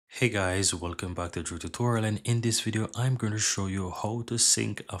Hey guys, welcome back to Drew Tutorial, and in this video I'm going to show you how to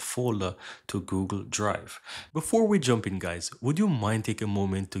sync a folder to Google Drive. Before we jump in guys, would you mind take a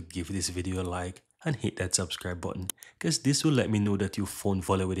moment to give this video a like and hit that subscribe button, because this will let me know that you found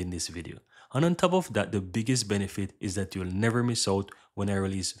value within this video. And on top of that, the biggest benefit is that you'll never miss out when I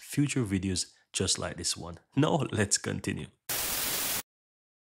release future videos just like this one. Now let's continue.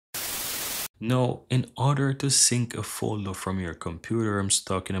 Now, in order to sync a folder from your computer, I'm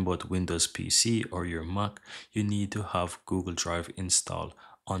talking about Windows PC or your Mac, you need to have Google Drive installed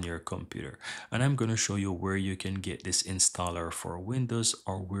on your computer. And I'm going to show you where you can get this installer for Windows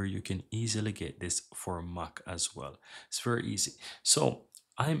or where you can easily get this for Mac as well. It's very easy. So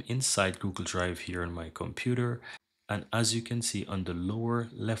I'm inside Google Drive here on my computer. And as you can see on the lower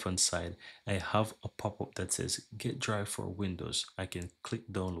left hand side, I have a pop-up that says get drive for Windows. I can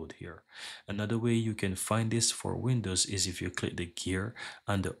click download here. Another way you can find this for Windows is if you click the gear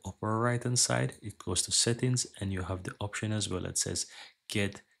on the upper right hand side, it goes to settings and you have the option as well that says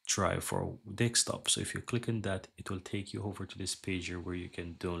get drive for desktop. So if you click on that, it will take you over to this page here where you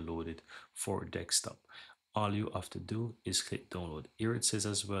can download it for desktop. All you have to do is click download. Here it says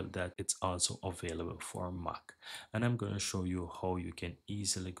as well that it's also available for Mac, and I'm going to show you how you can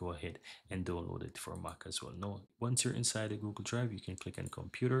easily go ahead and download it for Mac as well. Now once you're inside the Google Drive, you can click on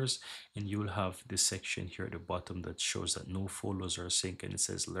computers and you will have this section here at the bottom that shows that no folders are synced, and it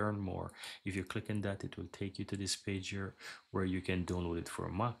says learn more. If you click on that, it will take you to this page here where you can download it for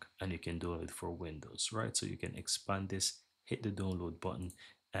Mac and you can download it for Windows, right? So you can expand this, hit the download button,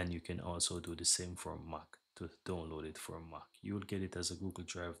 and you can also do the same for Mac. To download it for Mac, you will get it as a Google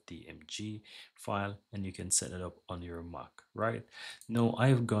Drive DMG file and you can set it up on your Mac. Right now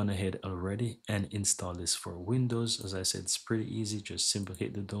I've gone ahead already and installed this for Windows. As I said, it's pretty easy. Just simply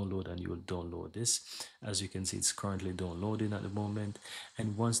hit the download and you will download this. As you can see, it's currently downloading at the moment,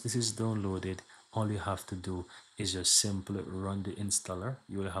 and once this is downloaded, all you have to do is just simply run the installer.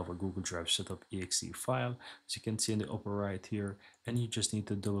 You will have a Google Drive setup exe file, as you can see in the upper right here, and you just need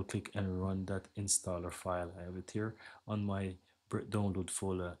to double click and run that installer file. I have it here on my download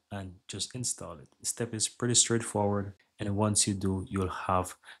folder and just install it. The step is pretty straightforward, and once you do, you'll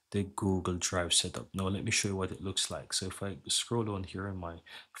have the Google Drive setup. Now let me show you what it looks like. So if I scroll down here in my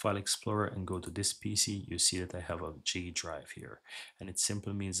file explorer and go to this PC, you see that I have a G drive here, and it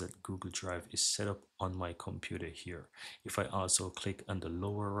simply means that Google Drive is set up on my computer here. If I also click on the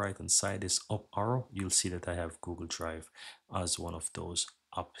lower right hand side, this up arrow, you'll see that I have Google Drive as one of those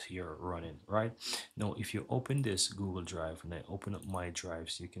up here running. Right now, if you open this Google Drive and I open up my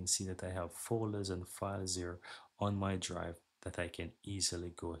drives, you can see that I have folders and files here on my drive that I can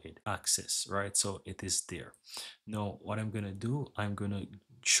easily go ahead access. Right, so it is there. Now what I'm gonna do, I'm gonna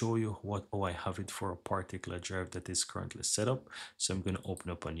show you how I have it for a particular drive that is currently set up. So I'm gonna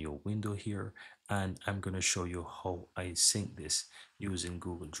open up a new window here and I'm gonna show you how I sync this using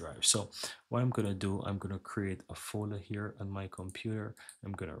Google Drive. So what I'm gonna do, I'm gonna create a folder here on my computer.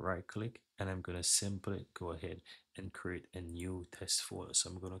 I'm gonna right click and I'm gonna simply go ahead and create a new test folder. So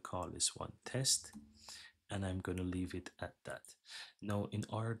I'm gonna call this one test, and I'm going to leave it at that. Now, in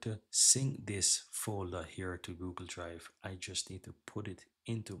order to sync this folder here to Google Drive, I just need to put it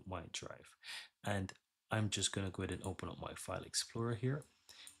into my drive. And I'm just going to go ahead and open up my file explorer here,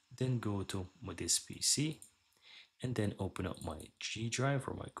 then go to this PC, and then open up my G drive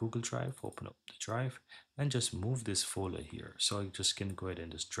or my Google Drive, open up the drive, and just move this folder here. So I just can go ahead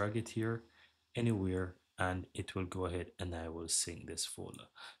and just drag it here anywhere, and it will go ahead and I will sync this folder.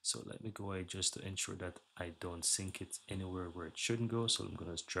 So let me go ahead just to ensure that I don't sync it anywhere where it shouldn't go. So I'm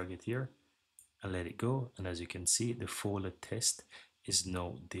going to drag it here and let it go. And as you can see, the folder test is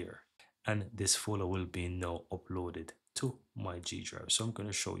now there. And this folder will be now uploaded to my G drive. So I'm going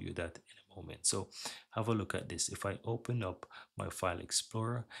to show you that in a moment. So have a look at this. If I open up my file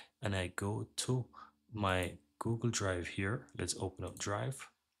explorer and I go to my Google Drive here, let's open up Drive.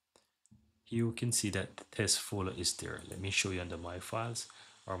 You can see that the test folder is there. Let me show you under my files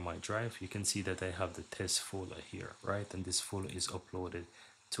or my drive. You can see that I have the test folder here, right? And this folder is uploaded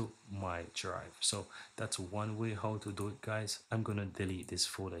to my drive. So that's one way how to do it, guys. I'm gonna delete this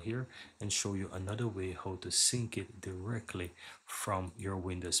folder here and show you another way how to sync it directly from your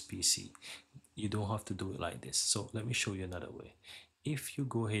Windows PC. You don't have to do it like this. So let me show you another way. If you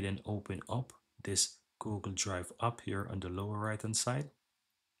go ahead and open up this Google Drive up here on the lower right hand side,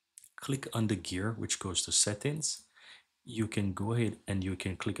 click on the gear which goes to settings. You can go ahead and you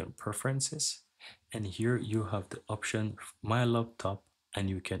can click on preferences, and here you have the option my laptop and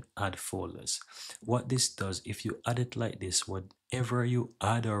you can add folders. What this does, if you add it like this, whenever you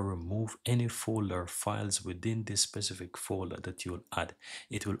add or remove any folder files within this specific folder that you'll add,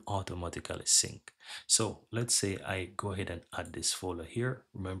 it will automatically sync. So let's say I go ahead and add this folder here.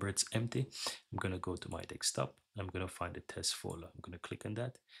 Remember, it's empty. I'm going to go to my desktop. I'm going to find the test folder. I'm going to click on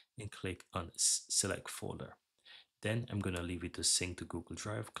that and click on select folder. Then I'm going to leave it to sync to Google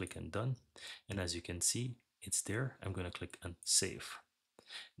Drive. Click on done. And as you can see, it's there. I'm going to click on save.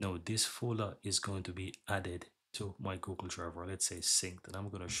 Now this folder is going to be added to my Google Drive, or let's say synced, and I'm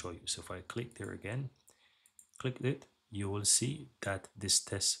going to show you. So if I click there again, click it, you will see that this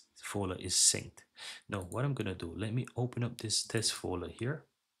test folder is synced. Now what I'm going to do, let me open up this test folder here,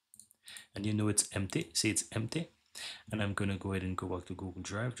 and you know it's empty. See, it's empty. And I'm going to go ahead and go back to Google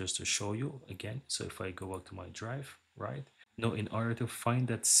Drive just to show you again. So if I go back to my drive, right? Now, in order to find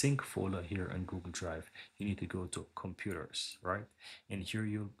that sync folder here on Google Drive, you need to go to computers, right? And here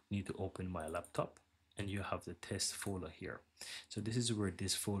you need to open my laptop and you have the test folder here. So this is where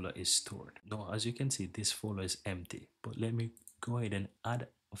this folder is stored. Now, as you can see, this folder is empty, but let me go ahead and add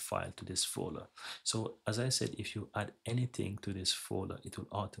a file to this folder. So as I said, if you add anything to this folder, it will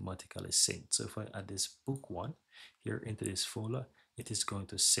automatically sync. So if I add this book one here into this folder, it is going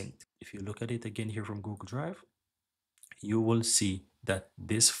to sync. If you look at it again here from Google Drive, you will see that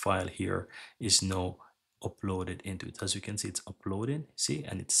this file here is now uploaded into it. As you can see, it's uploading, see,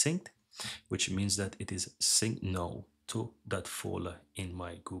 and it's synced, which means that it is synced now to that folder in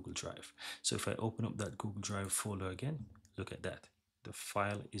my Google Drive. So if I open up that Google Drive folder again, look at that. The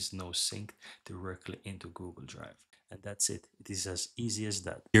file is now synced directly into Google Drive. And that's it. It is as easy as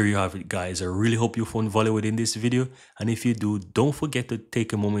that. Here you have it, guys. I really hope you found value within this video. And if you do, don't forget to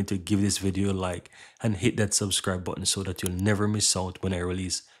take a moment to give this video a like and hit that subscribe button so that you'll never miss out when I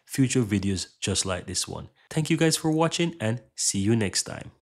release future videos just like this one. Thank you guys for watching and see you next time.